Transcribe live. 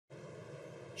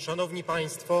Szanowni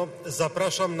Państwo,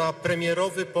 zapraszam na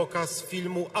premierowy pokaz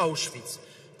filmu Auschwitz,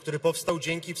 który powstał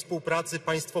dzięki współpracy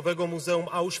Państwowego Muzeum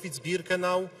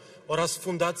Auschwitz-Birkenau oraz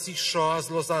Fundacji Shoah z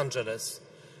Los Angeles.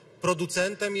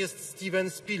 Producentem jest Steven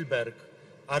Spielberg,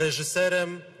 a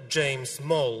reżyserem James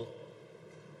Moll.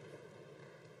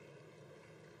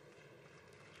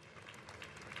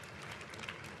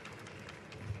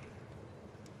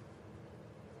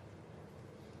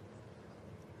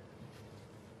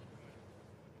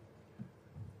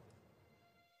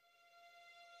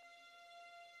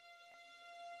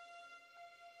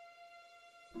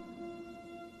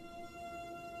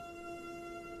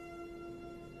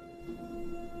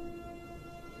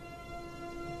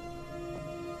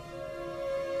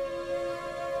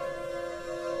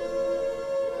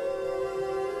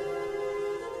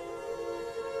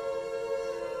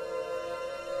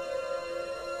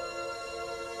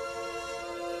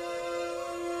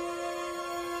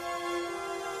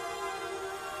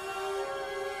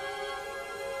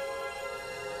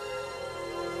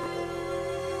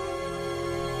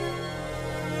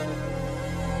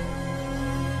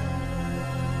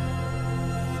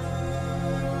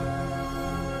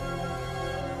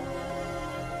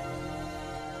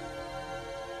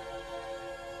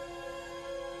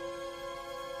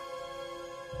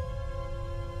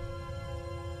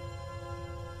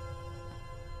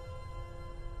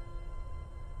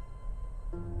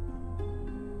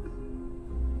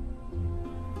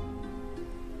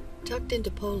 Tucked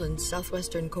into Poland's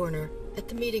southwestern corner, at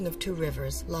the meeting of two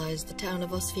rivers, lies the town of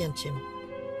Oswięcim.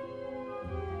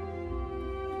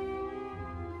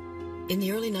 In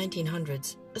the early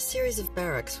 1900s, a series of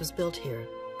barracks was built here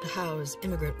to house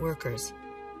immigrant workers.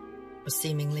 A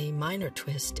seemingly minor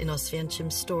twist in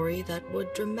Oswięcim's story that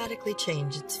would dramatically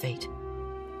change its fate.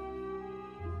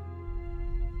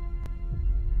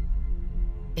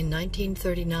 In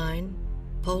 1939,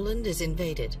 Poland is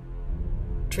invaded,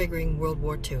 triggering World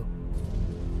War II.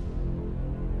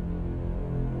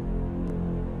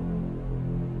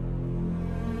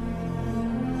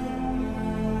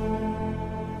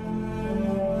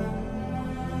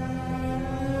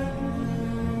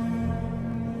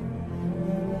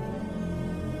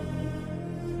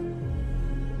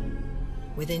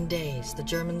 Within days, the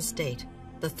German state,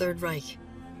 the Third Reich,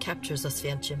 captures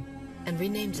Oswięcim and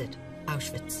renames it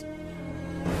Auschwitz.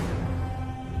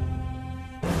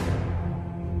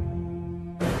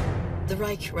 The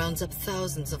Reich rounds up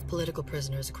thousands of political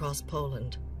prisoners across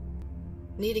Poland.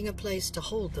 Needing a place to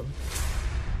hold them,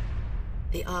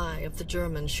 the eye of the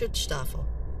German Schutzstaffel,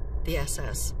 the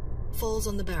SS, falls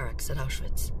on the barracks at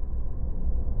Auschwitz.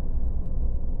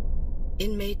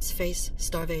 Inmates face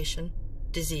starvation,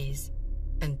 disease,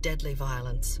 and deadly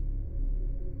violence.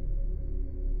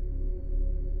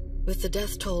 With the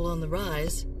death toll on the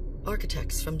rise,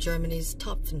 architects from Germany's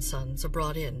Topf & Sons are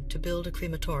brought in to build a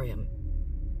crematorium.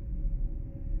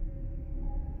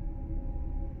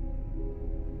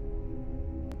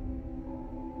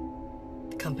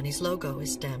 The company's logo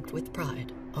is stamped with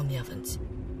pride on the ovens.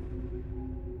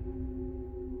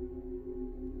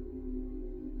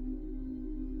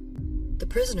 The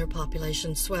prisoner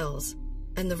population swells,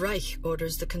 and the Reich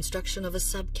orders the construction of a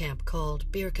sub-camp called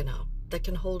Birkenau that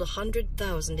can hold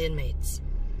 100,000 inmates.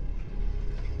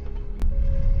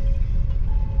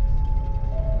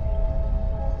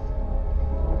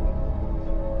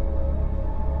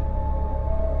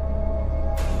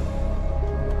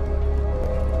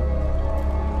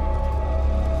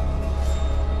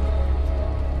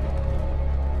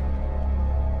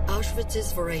 Auschwitz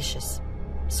is voracious,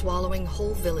 swallowing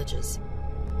whole villages.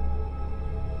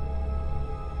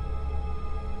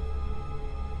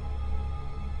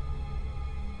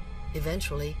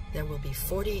 Eventually, there will be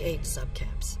 48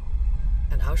 subcamps,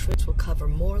 and Auschwitz will cover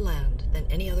more land than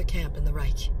any other camp in the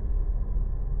Reich.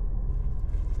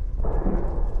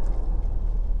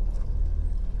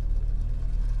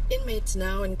 Inmates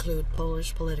now include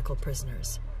Polish political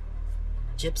prisoners,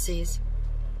 gypsies,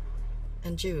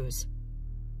 and Jews,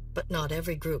 but not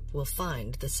every group will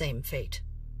find the same fate.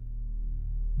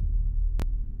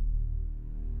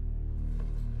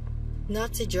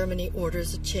 Nazi Germany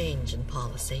orders a change in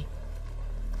policy.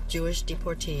 Jewish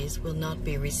deportees will not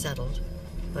be resettled,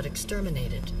 but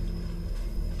exterminated.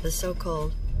 The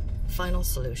so-called final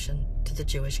solution to the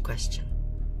Jewish question.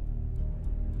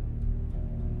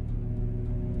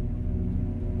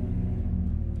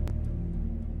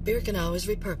 Birkenau is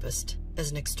repurposed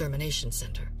as an extermination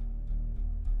center.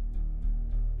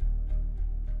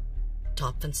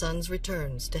 Topf & Sons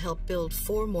returns to help build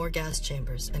 4 more gas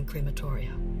chambers and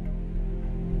crematoria.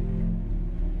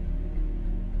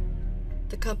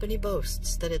 The company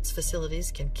boasts that its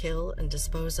facilities can kill and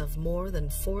dispose of more than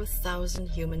 4,000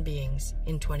 human beings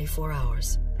in 24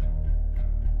 hours.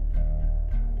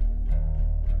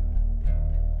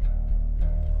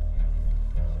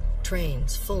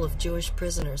 Trains full of Jewish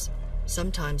prisoners,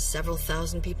 sometimes several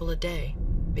thousand people a day,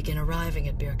 begin arriving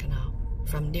at Birkenau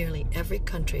from nearly every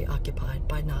country occupied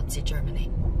by Nazi Germany.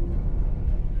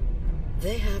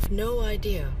 They have no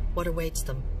idea what awaits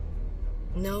them,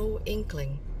 no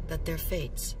inkling that their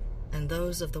fates and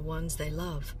those of the ones they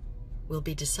love will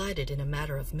be decided in a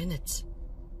matter of minutes,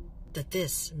 that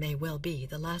this may well be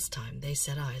the last time they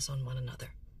set eyes on one another.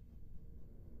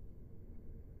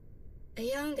 A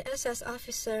young SS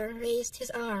officer raised his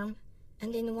arm,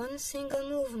 and in one single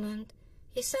movement,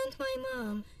 he sent my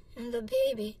mom and the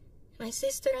baby, my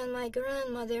sister and my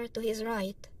grandmother to his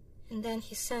right, and then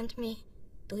he sent me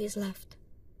to his left.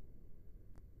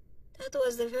 That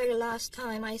was the very last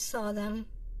time I saw them.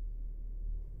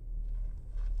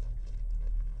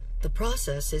 The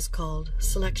process is called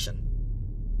selection.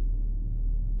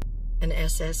 An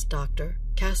SS doctor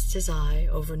casts his eye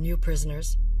over new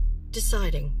prisoners,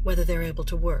 deciding whether they're able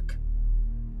to work.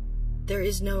 There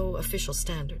is no official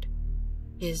standard.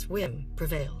 His whim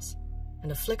prevails,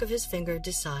 and a flick of his finger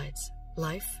decides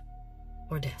life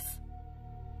or death.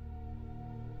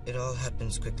 It all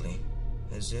happens quickly,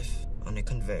 as if on a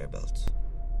conveyor belt.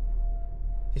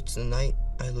 It's the night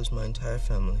I lose my entire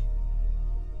family.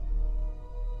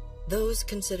 Those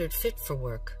considered fit for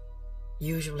work,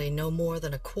 usually no more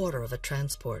than a quarter of a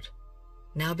transport,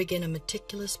 now begin a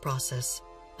meticulous process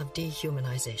of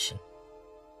dehumanization.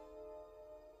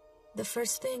 The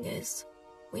first thing is,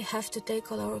 we have to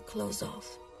take all our clothes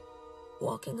off.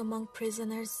 Walking among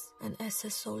prisoners and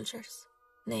SS soldiers,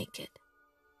 naked.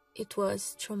 It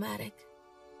was traumatic.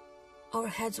 Our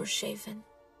heads were shaven.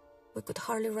 We could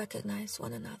hardly recognize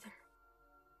one another.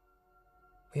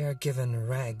 We are given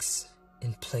rags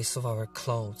in place of our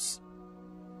clothes.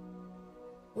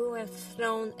 We were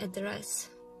thrown a dress.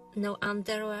 No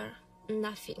underwear,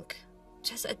 nothing.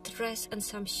 Just a dress and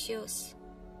some shoes.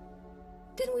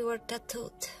 Then we were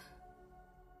tattooed.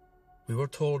 We were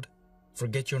told,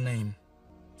 forget your name.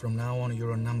 From now on,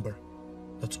 you're a number.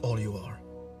 That's all you are.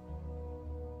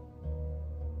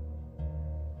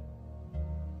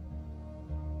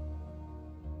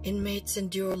 Inmates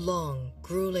endure long,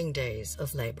 grueling days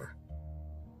of labor.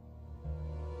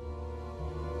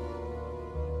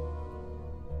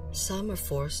 Some are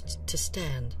forced to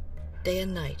stand day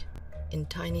and night in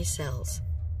tiny cells,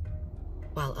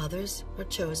 while others are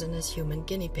chosen as human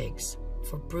guinea pigs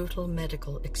for brutal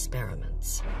medical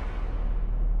experiments.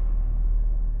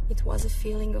 It was a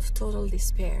feeling of total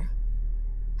despair.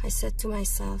 I said to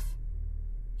myself,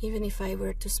 even if I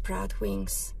were to sprout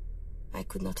wings, I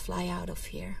could not fly out of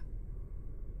here.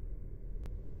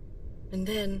 And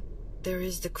then there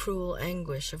is the cruel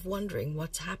anguish of wondering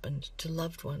what's happened to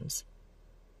loved ones,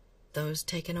 those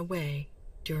taken away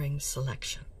during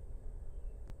selection.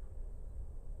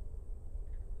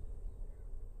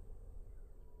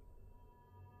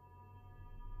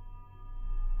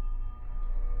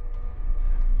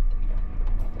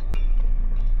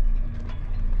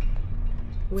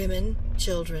 Women,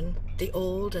 children, the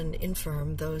old and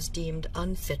infirm, those deemed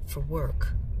unfit for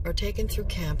work, are taken through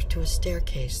camp to a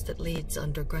staircase that leads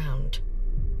underground.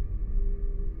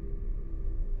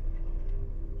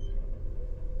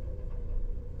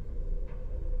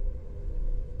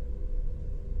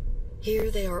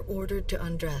 Here they are ordered to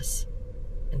undress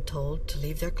and told to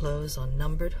leave their clothes on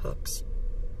numbered hooks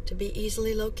to be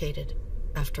easily located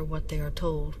after what they are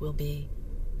told will be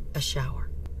a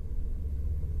shower.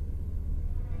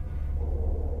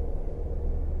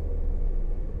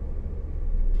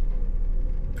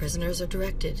 Prisoners are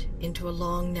directed into a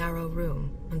long, narrow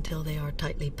room until they are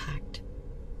tightly packed.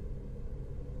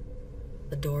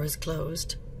 The door is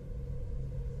closed.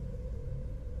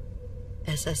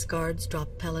 SS guards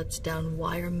drop pellets down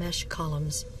wire mesh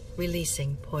columns,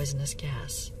 releasing poisonous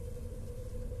gas.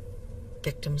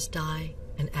 Victims die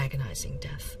an agonizing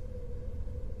death.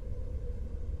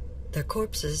 Their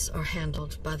corpses are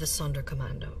handled by the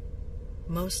Sonderkommando,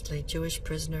 mostly Jewish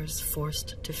prisoners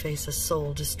forced to face a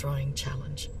soul-destroying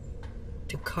challenge,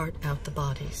 to cart out the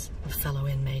bodies of fellow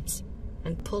inmates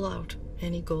and pull out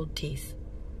any gold teeth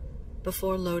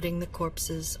before loading the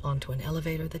corpses onto an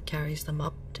elevator that carries them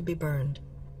up to be burned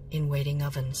in waiting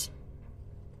ovens.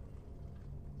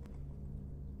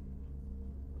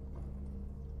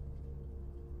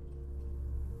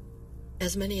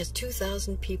 As many as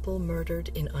 2,000 people murdered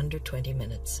in under 20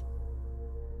 minutes.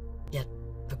 Yet,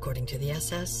 according to the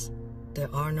SS,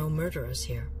 there are no murderers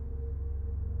here.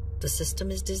 The system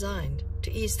is designed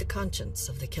to ease the conscience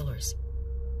of the killers,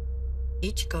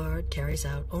 Each guard carries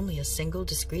out only a single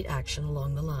discrete action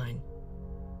along the line.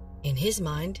 In his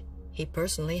mind, he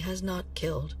personally has not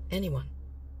killed anyone.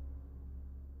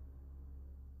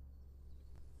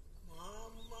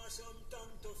 Mamma, son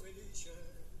tanto felice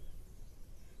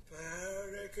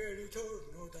perché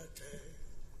ritorno da te.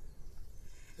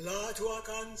 La tua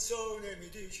canzone mi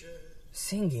dice.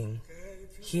 Singing?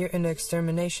 Here in the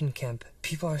extermination camp,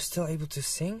 people are still able to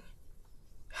sing?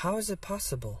 How is it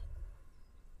possible?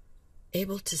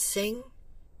 Able to sing,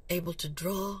 able to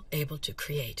draw, able to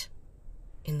create.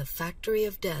 In the factory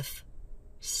of death,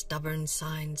 stubborn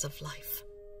signs of life.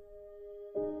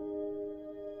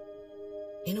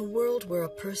 In a world where a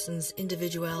person's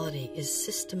individuality is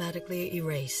systematically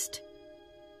erased,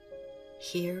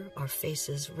 here are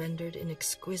faces rendered in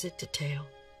exquisite detail.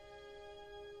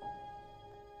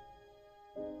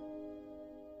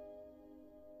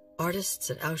 Artists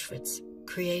at Auschwitz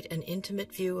create an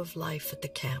intimate view of life at the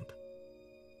camp.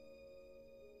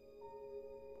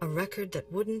 A record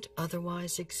that wouldn't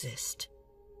otherwise exist.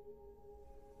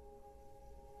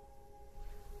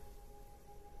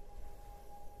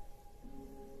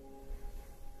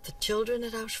 The children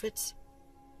at Auschwitz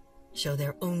show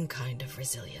their own kind of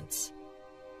resilience.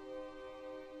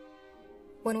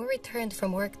 When we returned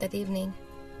from work that evening,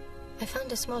 I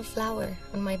found a small flower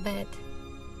on my bed.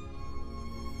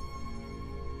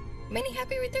 Many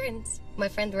happy returns, my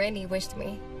friend Rennie wished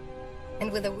me.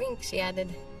 And with a wink, she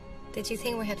added, "Did you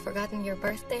think we had forgotten your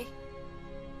birthday?"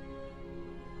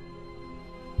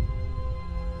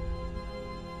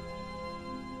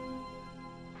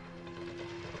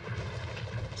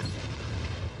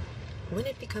 When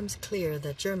it becomes clear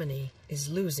that Germany is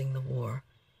losing the war,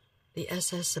 the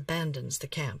SS abandons the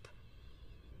camp.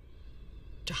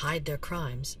 To hide their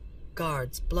crimes,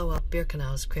 guards blow up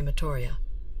Birkenau's crematoria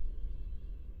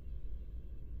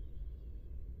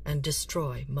and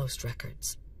destroy most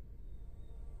records.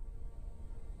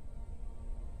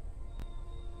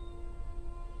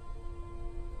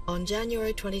 On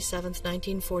January 27,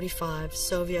 1945,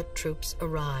 Soviet troops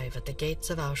arrive at the gates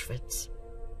of Auschwitz.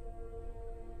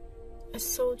 A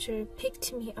soldier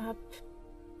picked me up,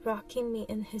 rocking me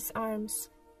in his arms,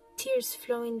 tears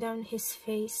flowing down his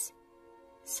face.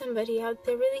 Somebody out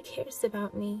there really cares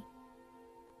about me.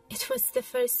 It was the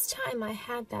first time I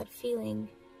had that feeling.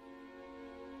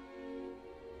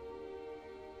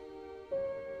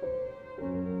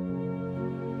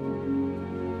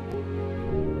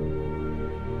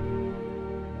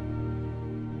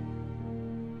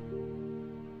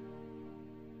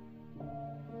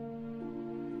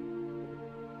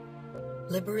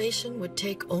 Liberation would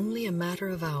take only a matter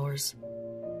of hours,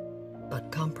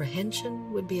 but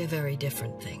comprehension would be a very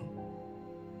different thing.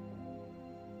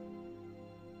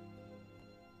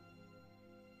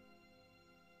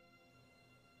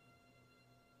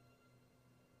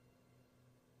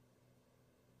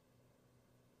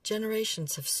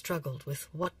 Generations have struggled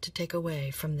with what to take away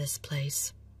from this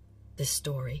place, this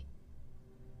story.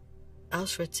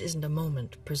 Auschwitz isn't a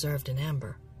moment preserved in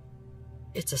amber.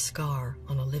 It's a scar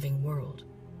on a living world,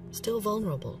 still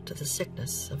vulnerable to the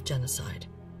sickness of genocide.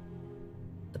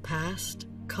 The past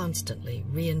constantly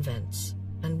reinvents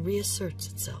and reasserts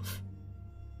itself.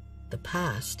 The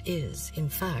past is, in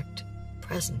fact,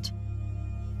 present.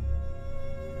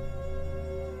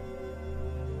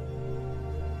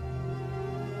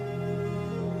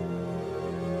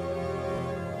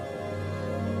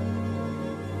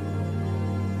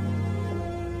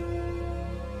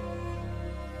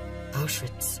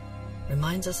 Auschwitz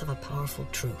reminds us of a powerful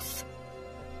truth,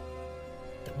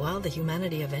 that while the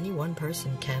humanity of any one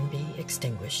person can be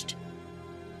extinguished,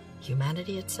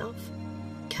 humanity itself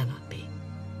cannot be.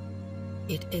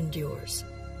 It endures,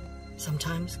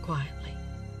 sometimes quietly.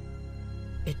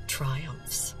 It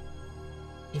triumphs,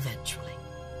 eventually.